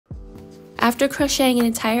After crocheting an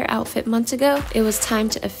entire outfit months ago, it was time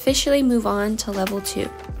to officially move on to level 2.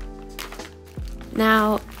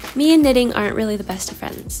 Now, me and knitting aren't really the best of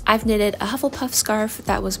friends. I've knitted a Hufflepuff scarf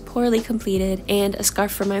that was poorly completed and a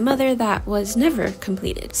scarf for my mother that was never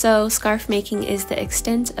completed. So scarf making is the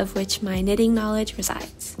extent of which my knitting knowledge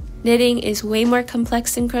resides. Knitting is way more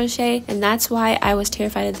complex than crochet, and that's why I was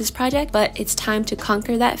terrified of this project, but it's time to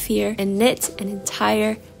conquer that fear and knit an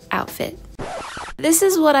entire outfit. This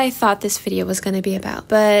is what I thought this video was going to be about,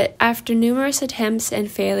 but after numerous attempts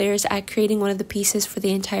and failures at creating one of the pieces for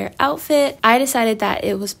the entire outfit, I decided that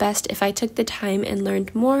it was best if I took the time and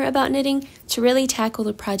learned more about knitting to really tackle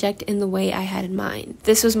the project in the way I had in mind.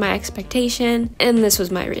 This was my expectation, and this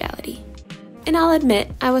was my reality. And I'll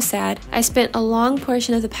admit, I was sad. I spent a long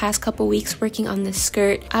portion of the past couple weeks working on this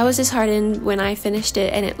skirt. I was disheartened when I finished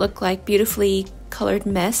it and it looked like beautifully colored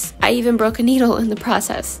mess. I even broke a needle in the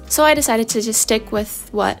process. So I decided to just stick with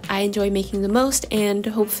what I enjoy making the most and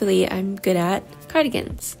hopefully I'm good at: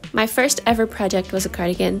 cardigans. My first ever project was a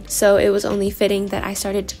cardigan, so it was only fitting that I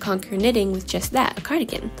started to conquer knitting with just that, a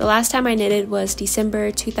cardigan. The last time I knitted was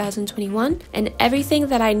December 2021, and everything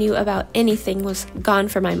that I knew about anything was gone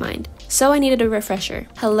from my mind. So I needed a refresher.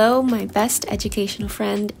 Hello, my best educational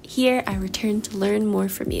friend. Here I return to learn more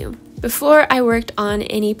from you. Before I worked on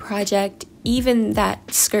any project, even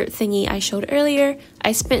that skirt thingy I showed earlier,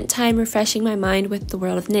 I spent time refreshing my mind with the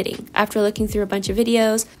world of knitting. After looking through a bunch of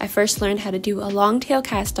videos, I first learned how to do a long tail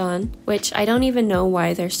cast on, which I don't even know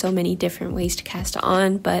why there's so many different ways to cast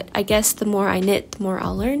on, but I guess the more I knit, the more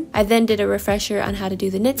I'll learn. I then did a refresher on how to do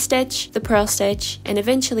the knit stitch, the purl stitch, and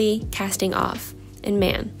eventually casting off. And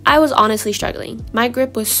man, I was honestly struggling. My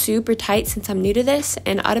grip was super tight since I'm new to this,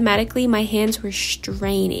 and automatically my hands were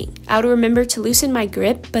straining. I would remember to loosen my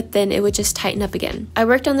grip, but then it would just tighten up again. I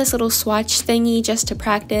worked on this little swatch thingy just to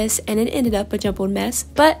practice, and it ended up a jumbled mess,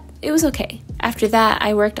 but it was okay. After that,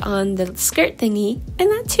 I worked on the skirt thingy, and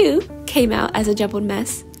that too came out as a jumbled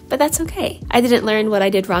mess. But that's okay. I didn't learn what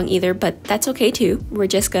I did wrong either, but that's okay too. We're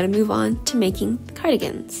just gonna move on to making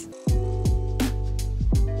cardigans.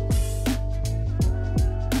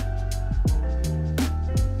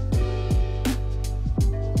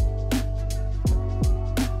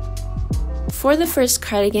 For the first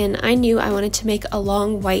cardigan, I knew I wanted to make a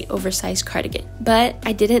long white oversized cardigan, but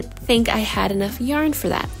I didn't think I had enough yarn for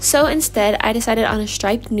that. So instead, I decided on a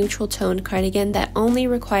striped neutral toned cardigan that only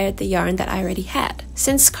required the yarn that I already had.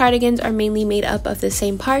 Since cardigans are mainly made up of the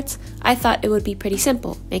same parts, I thought it would be pretty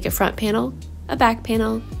simple. Make a front panel, a back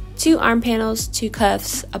panel, 2 arm panels, 2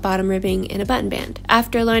 cuffs, a bottom ribbing, and a button band.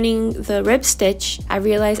 After learning the rib stitch, I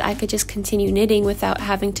realized I could just continue knitting without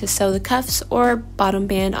having to sew the cuffs or bottom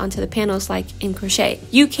band onto the panels like in crochet.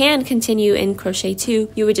 You can continue in crochet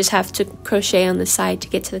too, you would just have to crochet on the side to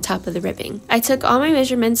get to the top of the ribbing. I took all my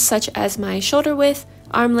measurements such as my shoulder width,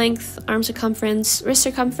 arm length, arm circumference, wrist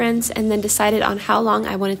circumference, and then decided on how long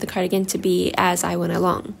I wanted the cardigan to be as I went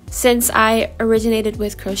along. Since I originated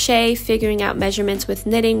with crochet, figuring out measurements with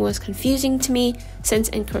knitting was confusing to me, since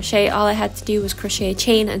in crochet all I had to do was crochet a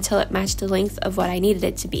chain until it matched the length of what I needed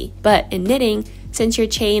it to be. But in knitting, since your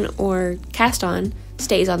chain or cast on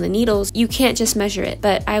stays on the needles, you can't just measure it.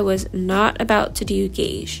 But I was not about to do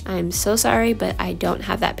gauge. I'm so sorry, but I don't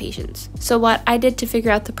have that patience. So what I did to figure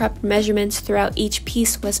out the proper measurements throughout each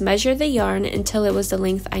piece was measure the yarn until it was the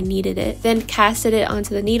length I needed it, then casted it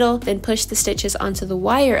onto the needle, then pushed the stitches onto the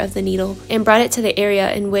wire of the needle and brought it to the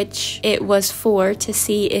area in which it was for to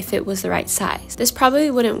see if it was the right size. This probably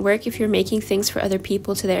wouldn't work if you're making things for other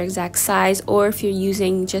people to their exact size or if you're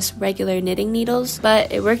using just regular knitting needles,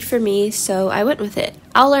 but it worked for me, so I went with it.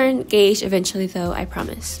 I'll learn gauge eventually though, I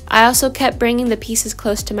promise. I also kept bringing the pieces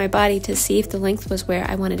close to my body to see if the length was where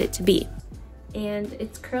I wanted it to be. And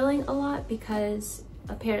it's curling a lot because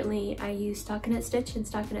apparently I use stockinette stitch and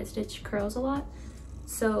stockinette stitch curls a lot.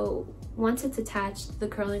 So once it's attached, the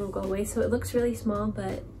curling will go away. So it looks really small,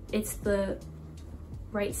 but it's the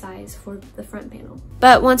right size for the front panel.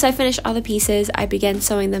 But once I finished all the pieces, I began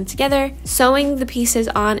sewing them together. Sewing the pieces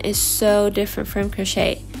on is so different from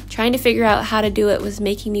crochet. Trying to figure out how to do it was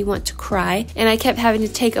making me want to cry, and I kept having to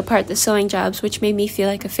take apart the sewing jobs, which made me feel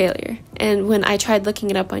like a failure. And when I tried looking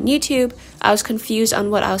it up on YouTube, I was confused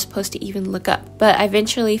on what I was supposed to even look up. But I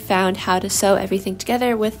eventually found how to sew everything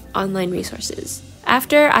together with online resources.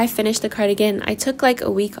 After I finished the cardigan, I took like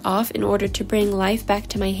a week off in order to bring life back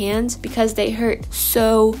to my hands because they hurt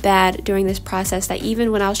so bad during this process that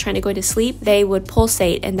even when I was trying to go to sleep, they would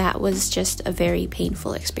pulsate, and that was just a very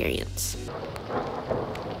painful experience.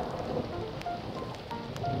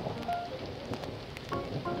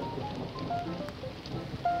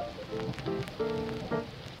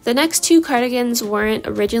 The The next two cardigans weren't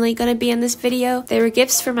originally going to be in this video. They were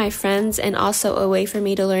gifts for my friends and also a way for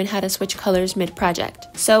me to learn how to switch colors mid-project.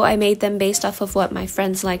 So I made them based off of what my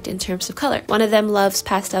friends liked in terms of color. One of them loves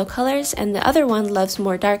pastel colors and the other one loves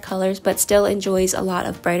more dark colors but still enjoys a lot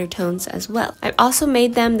of brighter tones as well. I also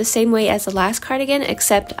made them the same way as the last cardigan,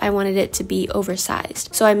 except I wanted it to be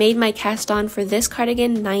oversized. So I made my cast on for this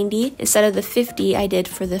cardigan 90 instead of the 50 I did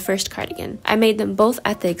for the first cardigan. I made them both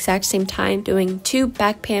at the exact same time, doing 2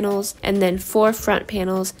 back panels and then 4 front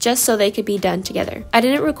panels just so they could be done together. I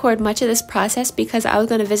didn't record much of this process because I was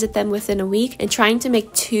going to visit them within a week, and trying to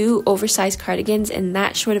make 2 oversized cardigans in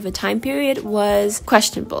that short of a time period was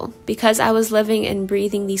questionable. Because I was living and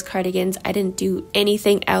breathing these cardigans, I didn't do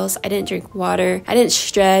anything else. I didn't drink water, I didn't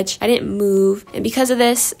stretch, I didn't move, and because of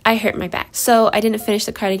this, I hurt my back. So I didn't finish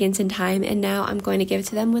the cardigans in time, and now I'm going to give it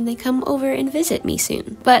to them when they come over and visit me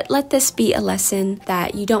soon. But let this be a lesson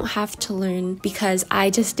that you don't have to learn because I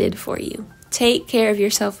just did for you. Take care of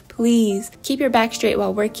yourself, please. Keep your back straight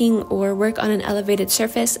while working, or work on an elevated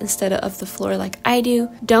surface instead of the floor like I do.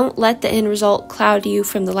 Don't let the end result cloud you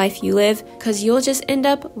from the life you live, because you'll just end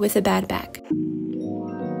up with a bad back.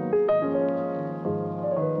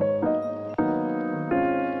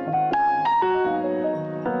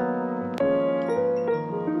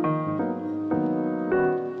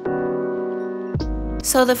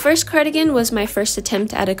 So the first cardigan was my first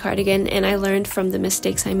attempt at a cardigan, and I learned from the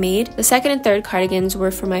mistakes I made. The second and third cardigans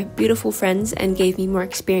were for my beautiful friends and gave me more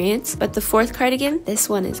experience. But the fourth cardigan, this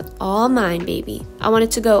one is all mine, baby. I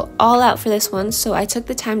wanted to go all out for this one, so I took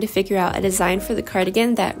the time to figure out a design for the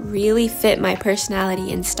cardigan that really fit my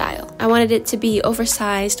personality and style. I wanted it to be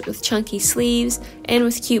oversized with chunky sleeves and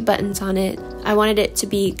with cute buttons on it. I wanted it to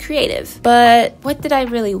be creative. But what did I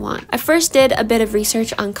really want? I first did a bit of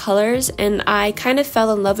research on colors, and I kind of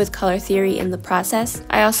fell in love with color theory in the process.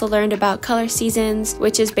 I also learned about color seasons,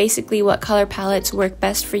 which is basically what color palettes work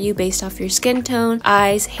best for you based off your skin tone,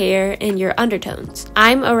 eyes, hair, and your undertones.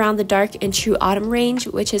 I'm around the dark and true autumn range,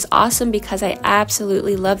 which is awesome because I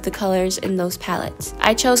absolutely love the colors in those palettes.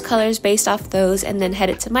 I chose colors based off those and then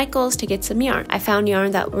headed to Michael's to get some yarn. I found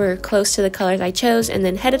yarn that were close to the colors I chose and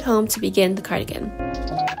then headed home to begin the cardigan.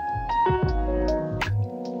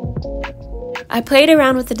 I played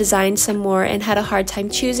around with the design some more and had a hard time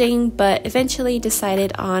choosing, but eventually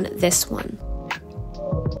decided on this one.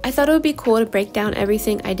 I thought it would be cool to break down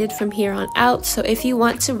everything I did from here on out, so if you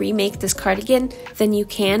want to remake this cardigan, then you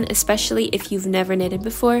can, especially if you've never knitted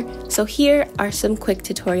before. So here are some quick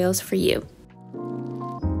tutorials for you.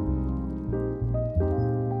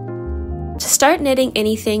 To start knitting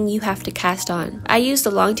anything, you have to cast on. I used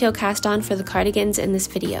the long tail cast on for the cardigans in this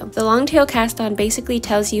video. The long tail cast on basically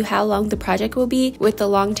tells you how long the project will be with the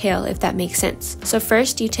long tail, if that makes sense. So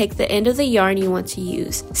first, you take the end of the yarn you want to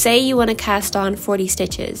use. Say you want to cast on 40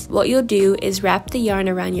 stitches. What you'll do is wrap the yarn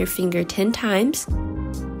around your finger 10 times,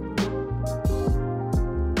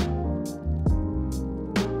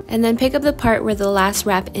 and then pick up the part where the last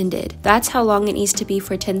wrap ended. That's how long it needs to be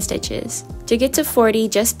for 10 stitches. To get to 40,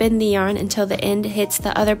 just bend the yarn until the end hits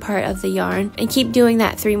the other part of the yarn, and keep doing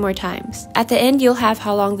that 3 more times. At the end, you'll have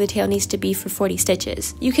how long the tail needs to be for 40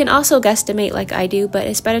 stitches. You can also guesstimate like I do, but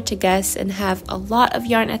it's better to guess and have a lot of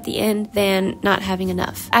yarn at the end than not having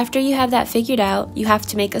enough. After you have that figured out, you have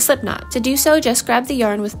to make a slip knot. To do so, just grab the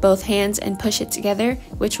yarn with both hands and push it together,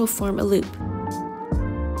 which will form a loop.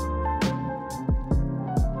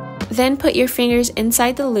 Then put your fingers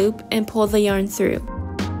inside the loop and pull the yarn through.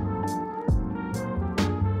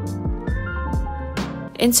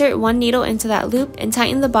 Insert one needle into that loop and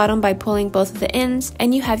tighten the bottom by pulling both of the ends,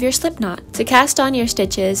 and you have your slip knot. To cast on your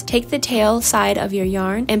stitches, take the tail side of your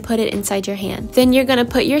yarn and put it inside your hand. Then you're going to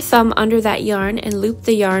put your thumb under that yarn and loop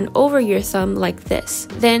the yarn over your thumb like this.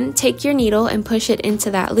 Then take your needle and push it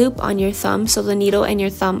into that loop on your thumb so the needle and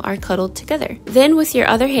your thumb are cuddled together. Then with your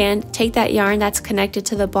other hand, take that yarn that's connected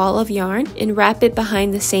to the ball of yarn and wrap it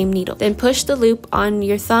behind the same needle. Then push the loop on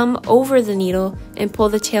your thumb over the needle and pull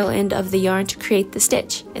the tail end of the yarn to create the stitch.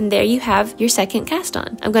 And there you have your second cast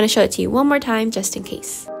on. I'm going to show it to you one more time just in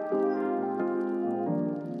case.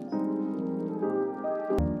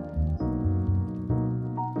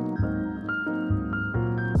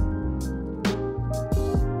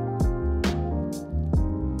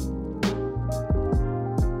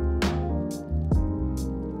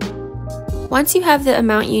 Once you have the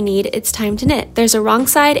amount you need, it's time to knit. There's a wrong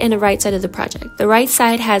side and a right side of the project. The right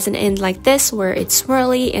side has an end like this where it's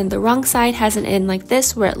swirly, and the wrong side has an end like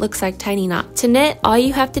this where it looks like tiny knots. To knit, all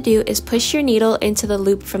you have to do is push your needle into the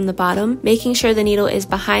loop from the bottom, making sure the needle is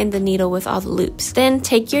behind the needle with all the loops. Then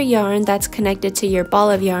take your yarn that's connected to your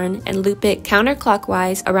ball of yarn and loop it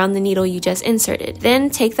counterclockwise around the needle you just inserted. Then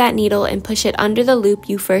take that needle and push it under the loop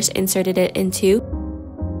you first inserted it into,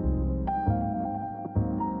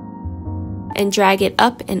 and drag it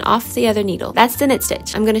up and off the other needle. That's the knit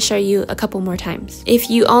stitch. I'm going to show you a couple more times. If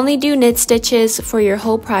you only do knit stitches for your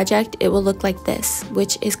whole project, it will look like this,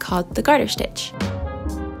 which is called the garter stitch.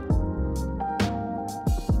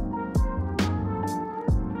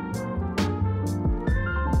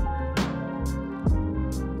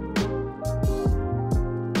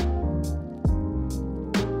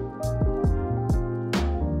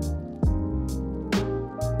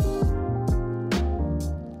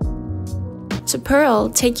 To purl,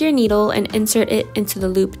 take your needle and insert it into the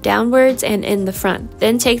loop downwards and in the front.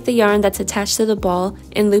 Then take the yarn that's attached to the ball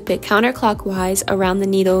and loop it counterclockwise around the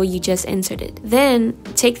needle you just inserted. Then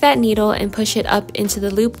take that needle and push it up into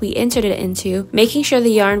the loop we inserted it into, making sure the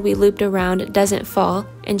yarn we looped around doesn't fall,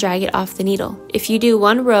 and drag it off the needle. If you do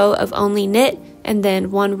one row of only knit and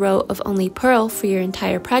then one row of only purl for your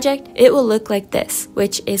entire project, it will look like this,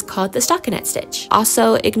 which is called the stockinette stitch.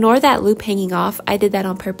 Also, ignore that loop hanging off. I did that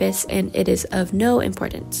on purpose and it is of no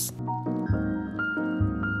importance.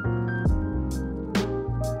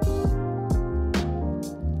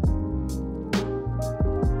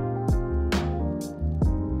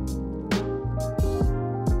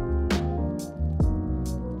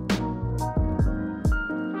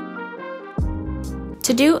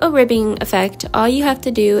 To do a ribbing effect, all you have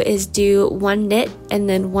to do is do one knit and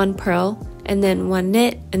then one purl, and then one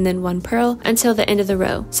knit and then one purl until the end of the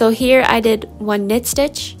row. So here I did one knit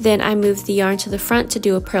stitch, then I moved the yarn to the front to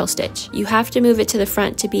do a purl stitch. You have to move it to the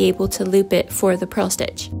front to be able to loop it for the purl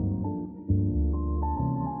stitch.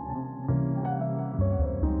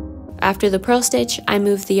 After the purl stitch, I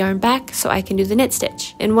move the yarn back so I can do the knit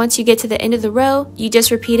stitch. And once you get to the end of the row, you just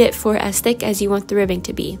repeat it for as thick as you want the ribbing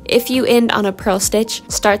to be. If you end on a purl stitch,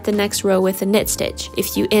 start the next row with a knit stitch.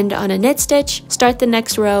 If you end on a knit stitch, start the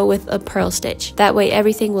next row with a purl stitch. That way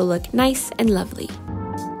everything will look nice and lovely.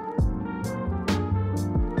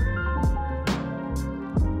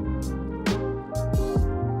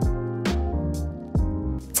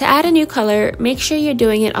 To add a new color, make sure you're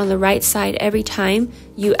doing it on the right side every time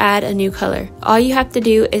you add a new color. All you have to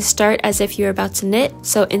do is start as if you're about to knit,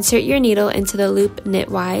 so insert your needle into the loop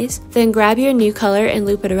knitwise, then grab your new color and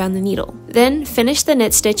loop it around the needle. Then finish the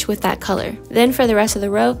knit stitch with that color. Then for the rest of the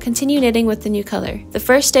row, continue knitting with the new color. The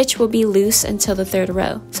first stitch will be loose until the third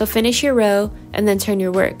row, so finish your row and then turn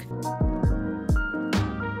your work.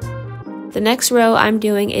 The next row I'm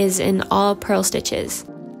doing is in all purl stitches.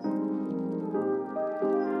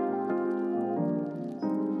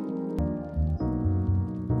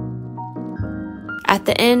 At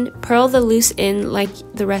the end, purl the loose end like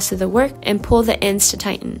the rest of the work and pull the ends to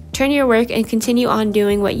tighten. Turn your work and continue on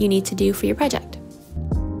doing what you need to do for your project.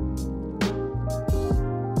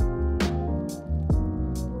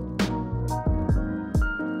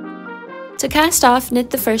 To cast off, knit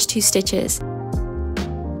the first 2 stitches.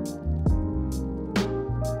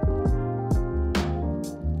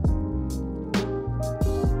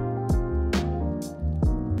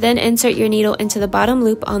 Then insert your needle into the bottom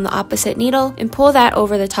loop on the opposite needle and pull that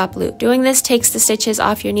over the top loop. Doing this takes the stitches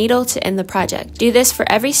off your needle to end the project. Do this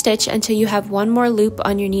for every stitch until you have one more loop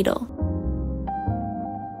on your needle.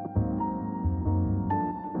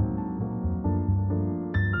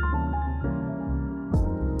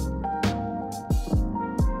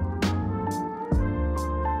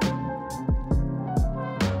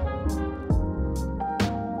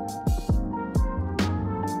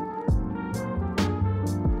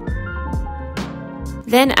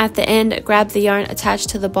 Then at the end, grab the yarn attached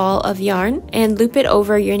to the ball of yarn and loop it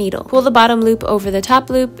over your needle. Pull the bottom loop over the top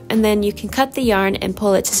loop, and then you can cut the yarn and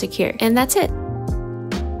pull it to secure. And that's it.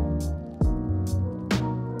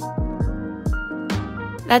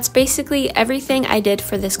 That's basically everything I did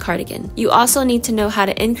for this cardigan. You also need to know how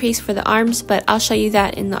to increase for the arms, but I'll show you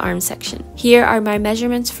that in the arm section. Here are my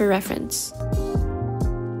measurements for reference.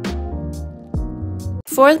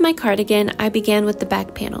 For my cardigan, I began with the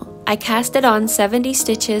back panel. I casted on 70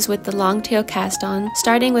 stitches with the long tail cast on,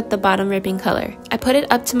 starting with the bottom ribbing color. I put it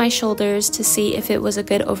up to my shoulders to see if it was a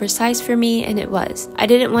good oversize for me, and it was. I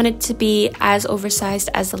didn't want it to be as oversized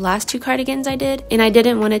as the last 2 cardigans I did, and I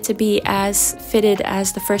didn't want it to be as fitted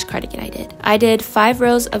as the first cardigan I did. I did 5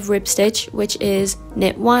 rows of rib stitch, which is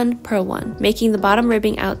knit 1, purl 1, making the bottom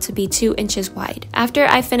ribbing out to be 2 inches wide. After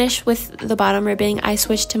I finished with the bottom ribbing, I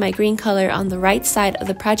switched to my green color on the right side of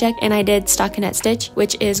the project, and I did stockinette stitch,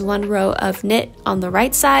 which is 1 row of knit on the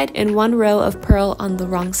right side and 1 row of purl on the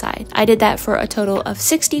wrong side. I did that for a total of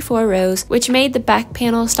 64 rows, which made the back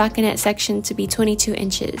panel stockinette section to be 22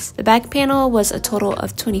 inches. The back panel was a total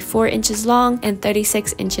of 24 inches long and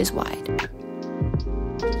 36 inches wide.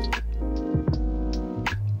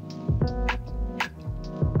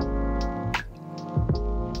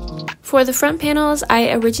 For the front panels,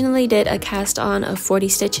 I originally did a cast on of 40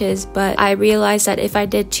 stitches, but I realized that if I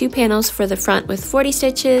did 2 panels for the front with 40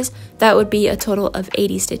 stitches, that would be a total of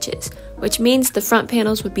 80 stitches, which means the front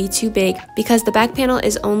panels would be too big because the back panel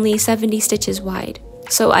is only 70 stitches wide.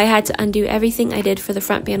 So I had to undo everything I did for the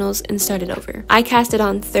front panels and start it over. I casted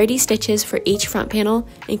on 30 stitches for each front panel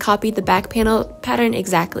and copied the back panel pattern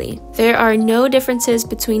exactly. There are no differences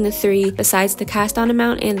between the 3 besides the cast on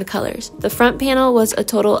amount and the colors. The front panel was a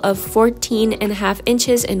total of 14.5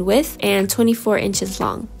 inches in width and 24 inches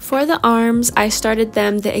long. For the arms, I started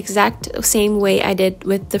them the exact same way I did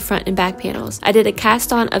with the front and back panels. I did a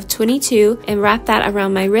cast on of 22 and wrapped that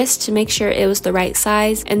around my wrist to make sure it was the right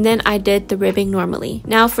size, and then I did the ribbing normally.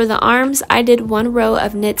 Now for the arms, I did 1 row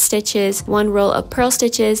of knit stitches, 1 row of purl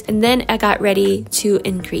stitches, and then I got ready to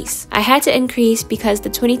increase. I had to increase because the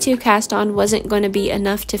 22 cast on wasn't going to be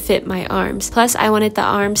enough to fit my arms. Plus I wanted the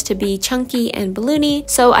arms to be chunky and balloony,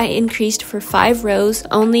 so I increased for 5 rows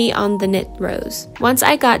only on the knit rows. Once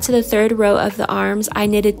I got to the 3rd row of the arms, I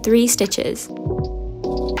knitted 3 stitches.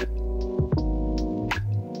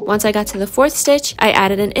 Once I got to the 4th stitch, I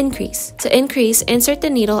added an increase. To increase, insert the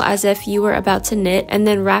needle as if you were about to knit, and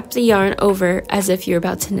then wrap the yarn over as if you're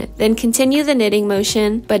about to knit. Then continue the knitting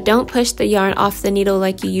motion, but don't push the yarn off the needle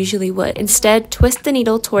like you usually would. Instead, twist the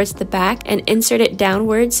needle towards the back and insert it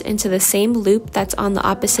downwards into the same loop that's on the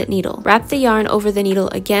opposite needle. Wrap the yarn over the needle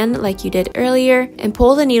again like you did earlier, and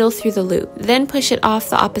pull the needle through the loop. Then push it off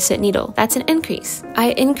the opposite needle. That's an increase.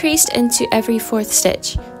 I increased into every 4th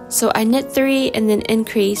stitch. So I knit 3 and then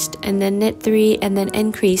increased, and then knit 3 and then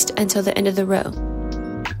increased until the end of the row.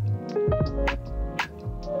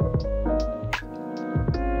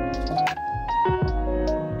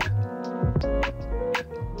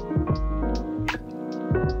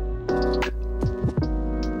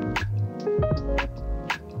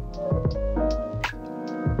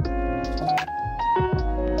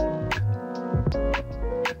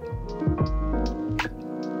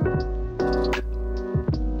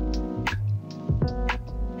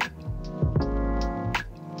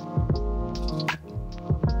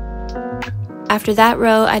 After that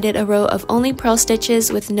row, I did a row of only purl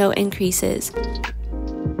stitches with no increases.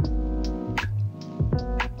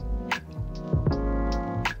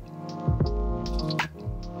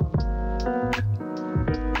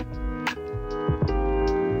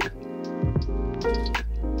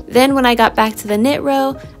 Then when I got back to the knit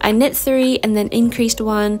row, I knit 3 and then increased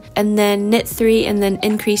 1, and then knit 3 and then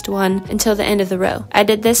increased 1 until the end of the row. I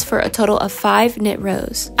did this for a total of 5 knit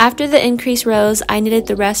rows. After the increased rows, I knitted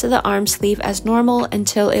the rest of the arm sleeve as normal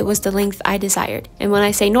until it was the length I desired. And when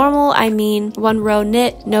I say normal, I mean 1 row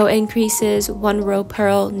knit, no increases, 1 row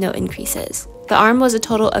purl, no increases. The arm was a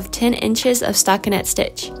total of 10 inches of stockinette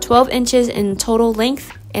stitch, 12 inches in total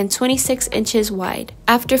length, and 26 inches wide.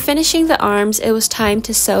 After finishing the arms, it was time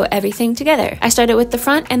to sew everything together. I started with the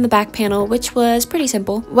front and the back panel, which was pretty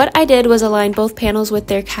simple. What I did was align both panels with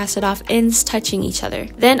their casted off ends touching each other.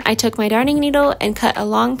 Then I took my darning needle and cut a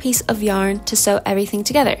long piece of yarn to sew everything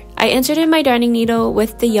together. I inserted my darning needle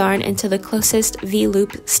with the yarn into the closest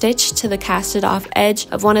V-loop stitch to the casted off edge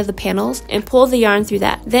of one of the panels and pulled the yarn through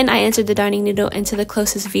that. Then I entered the darning needle into the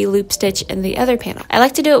closest V-loop stitch in the other panel. I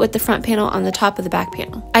like to do it with the front panel on the top of the back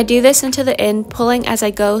panel. I do this until the end, pulling as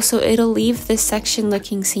I go so it'll leave this section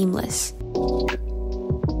looking seamless.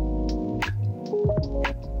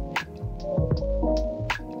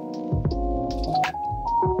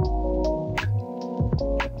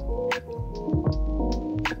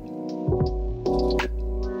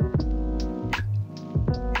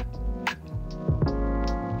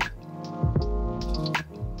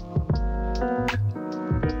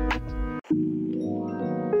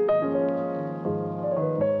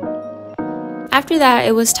 After that,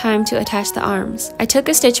 it was time to attach the arms. I took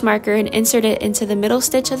a stitch marker and inserted it into the middle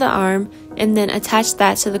stitch of the arm, and then attached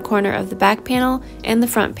that to the corner of the back panel and the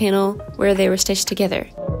front panel where they were stitched together.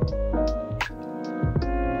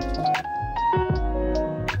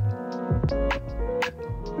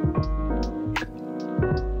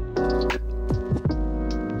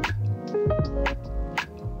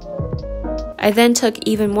 I then took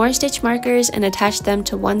even more stitch markers and attached them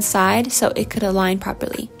to one side so it could align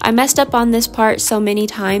properly. I messed up on this part so many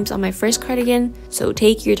times on my first cardigan, so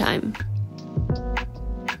take your time.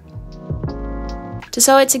 To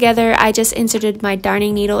sew it together, I just inserted my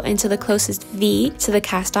darning needle into the closest V to the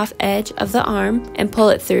cast off edge of the arm and pull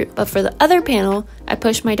it through. But for the other panel, I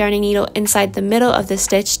pushed my darning needle inside the middle of the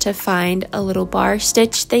stitch to find a little bar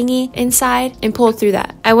stitch thingy inside and pulled through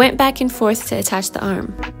that. I went back and forth to attach the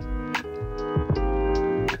arm.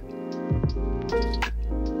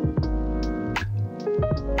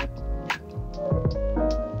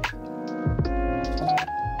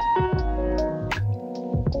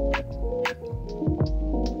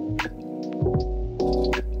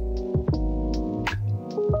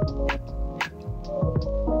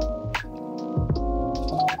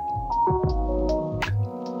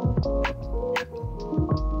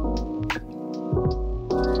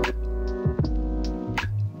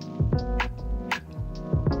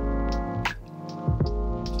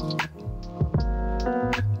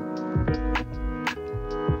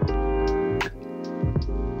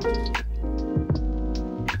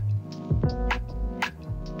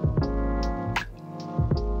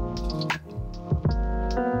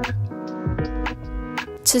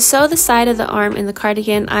 To sew the side of the arm in the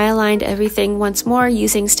cardigan, I aligned everything once more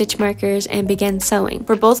using stitch markers and began sewing.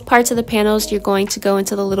 For both parts of the panels, you're going to go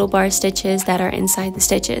into the little bar stitches that are inside the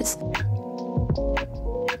stitches.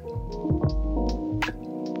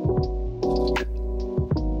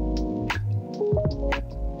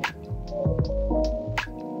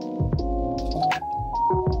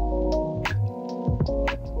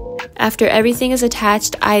 After everything is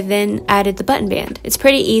attached, I then added the button band. It's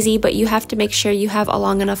pretty easy, but you have to make sure you have a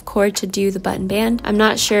long enough cord to do the button band. I'm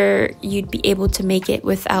not sure you'd be able to make it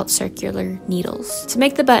without circular needles. To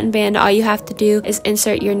make the button band, all you have to do is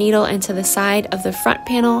insert your needle into the side of the front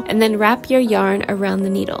panel and then wrap your yarn around the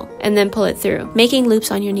needle and then pull it through, making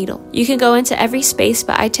loops on your needle. You can go into every space,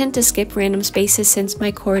 but I tend to skip random spaces since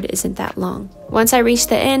my cord isn't that long. Once I reached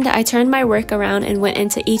the end, I turned my work around and went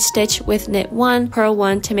into each stitch with knit 1, purl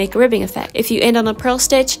 1 to make a ribbing effect. If you end on a purl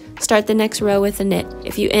stitch, start the next row with a knit.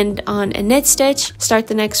 If you end on a knit stitch, start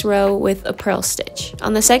the next row with a purl stitch.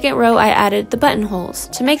 On the second row, I added the buttonholes.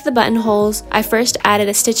 To make the buttonholes, I first added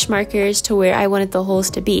a stitch markers to where I wanted the holes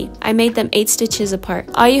to be. I made them 8 stitches apart.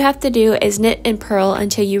 All you have to do is knit and purl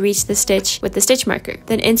until you reach the stitch with the stitch marker.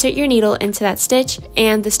 Then insert your needle into that stitch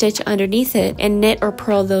and the stitch underneath it and knit or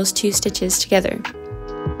purl those 2 stitches together.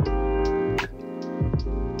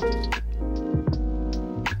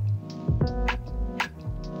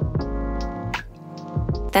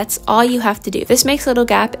 That's all you have to do. This makes a little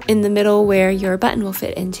gap in the middle where your button will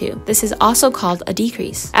fit into. This is also called a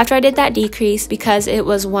decrease. After I did that decrease, because it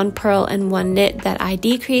was 1 purl and 1 knit that I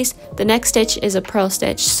decreased, the next stitch is a purl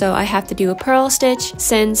stitch, so I have to do a purl stitch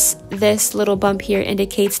since this little bump here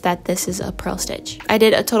indicates that this is a purl stitch. I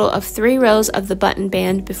did a total of 3 rows of the button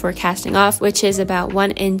band before casting off, which is about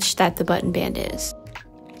 1 inch that the button band is.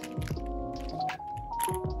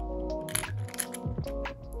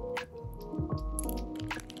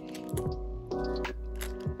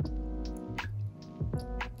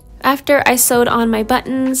 After I sewed on my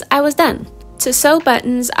buttons, I was done. To sew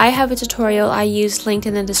buttons, I have a tutorial I used linked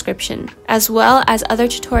in the description, as well as other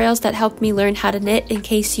tutorials that helped me learn how to knit in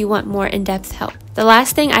case you want more in-depth help. The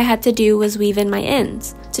last thing I had to do was weave in my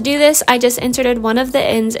ends. To do this, I just inserted one of the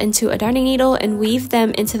ends into a darning needle and weaved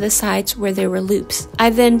them into the sides where there were loops.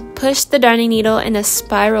 I then pushed the darning needle in a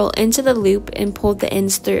spiral into the loop and pulled the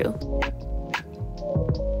ends through.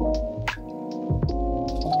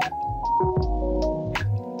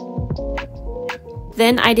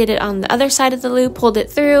 Then I did it on the other side of the loop, pulled it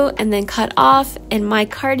through, and then cut off, and my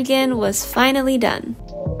cardigan was finally done.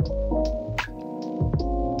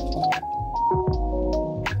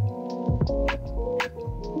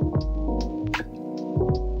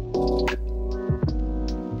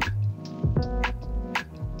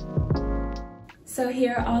 So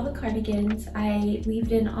here are all the cardigans. I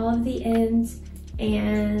weaved in all of the ends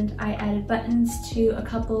and I added buttons to a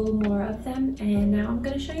couple more of them, and now I'm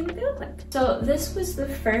going to show you what they look like. So this was the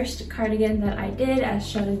first cardigan that I did as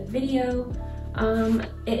shown in the video.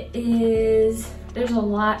 There's a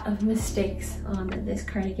lot of mistakes on this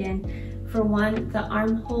cardigan. For one, the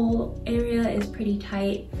armhole area is pretty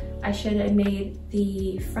tight, I should have made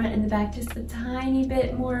the front and the back just a tiny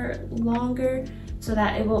bit more longer so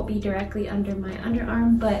that it won't be directly under my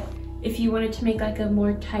underarm. But if you wanted to make like a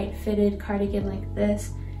more tight fitted cardigan like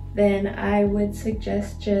this, then I would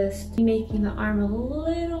suggest just making the arm a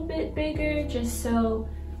little bit bigger, just so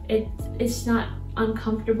it's not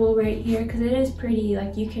uncomfortable right here, because it is pretty,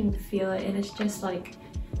 like you can feel it, and it's just like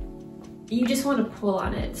you just want to pull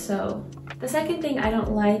on it. So the second thing I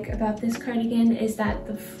don't like about this cardigan is that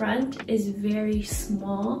the front is very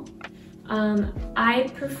small.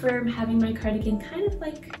 I prefer having my cardigan kind of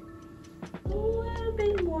like a little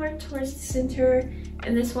bit more towards the center,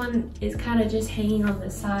 and this one is kind of just hanging on the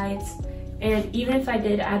sides. And even if I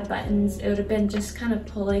did add buttons, it would have been just kind of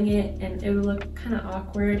pulling it, and it would look kind of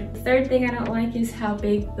awkward. The third thing I don't like is how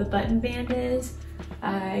big the button band is.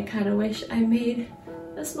 I kind of wish I made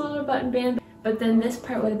a smaller button band, but then this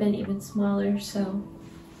part would have been even smaller, so.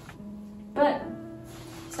 But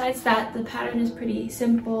besides that, the pattern is pretty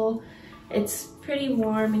simple. It's pretty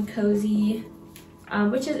warm and cozy,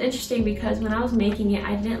 which is interesting because when I was making it,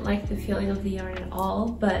 I didn't like the feeling of the yarn at all,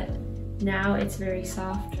 but now it's very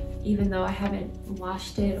soft, even though I haven't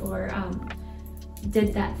washed it or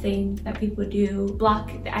did that thing that people do,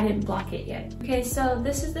 I didn't block it yet. Okay, so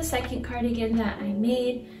this is the second cardigan that I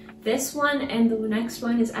made. This one and the next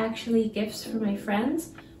one is actually gifts for my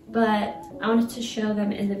friends, but I wanted to show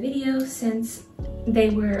them in the video since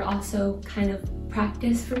they were also kind of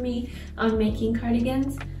practice for me on making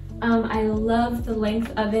cardigans. I love the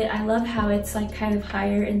length of it. I love how it's like kind of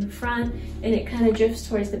higher in the front and it kind of drifts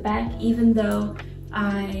towards the back, even though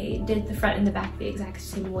I did the front and the back the exact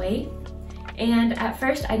same way. And at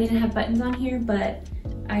first I didn't have buttons on here, but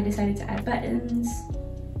I decided to add buttons.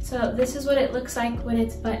 So this is what it looks like when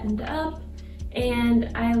it's buttoned up,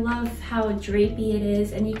 and I love how drapey it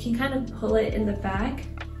is, and you can kind of pull it in the back,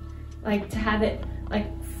 like to have it like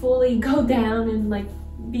fully go down and like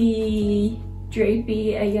be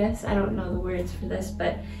drapey, I guess. I don't know the words for this,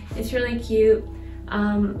 but it's really cute.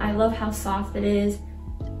 I love how soft it is.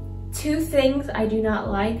 Two things I do not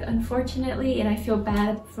like, unfortunately, and I feel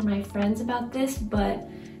bad for my friends about this, but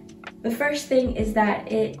the first thing is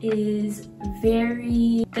that it is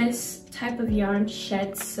this type of yarn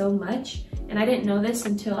sheds so much, and I didn't know this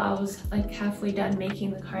until I was like halfway done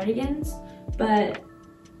making the cardigans, but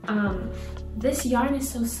this yarn is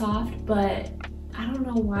so soft, but I don't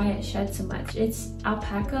know why it sheds so much. It's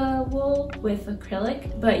alpaca wool with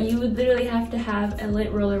acrylic, but you would literally have to have a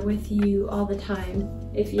lint roller with you all the time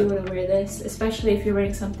if you were to wear this, especially if you're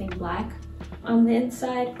wearing something black on the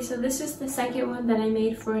inside. So this is the second one that I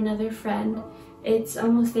made for another friend. It's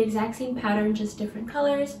almost the exact same pattern, just different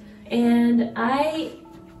colors, and I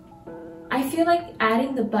feel like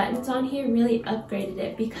adding the buttons on here really upgraded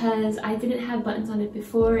it because I didn't have buttons on it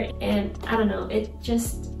before, and I don't know,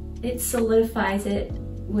 it solidifies it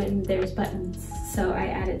when there's buttons, so I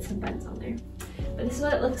added some buttons on there. But this is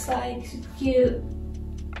what it looks like, super cute.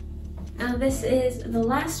 Now this is the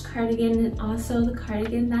last cardigan, and also the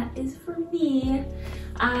cardigan that is for me.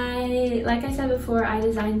 Like I said before, I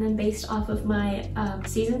designed them based off of my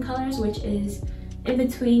season colors, which is in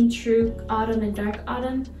between true autumn and dark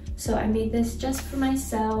autumn. So I made this just for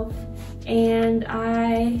myself, and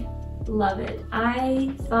I love it.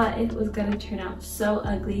 I thought it was gonna turn out so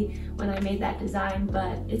ugly when I made that design,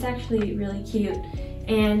 but it's actually really cute,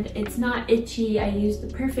 and it's not itchy. I used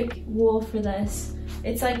the perfect wool for this.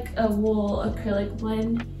 It's like a wool acrylic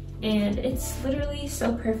blend, and it's literally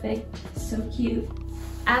so perfect, so cute.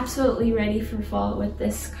 Absolutely ready for fall with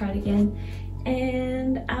this cardigan,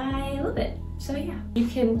 and I love it. So yeah, you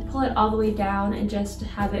can pull it all the way down and just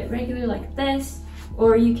have it regular like this,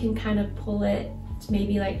 or you can kind of pull it to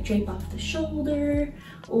maybe like drape off the shoulder,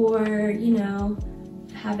 or you know,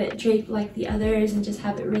 have it drape like the others and just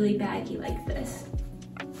have it really baggy like this.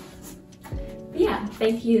 But yeah,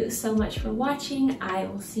 thank you so much for watching. I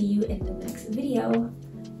will see you in the next video.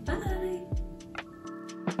 Bye!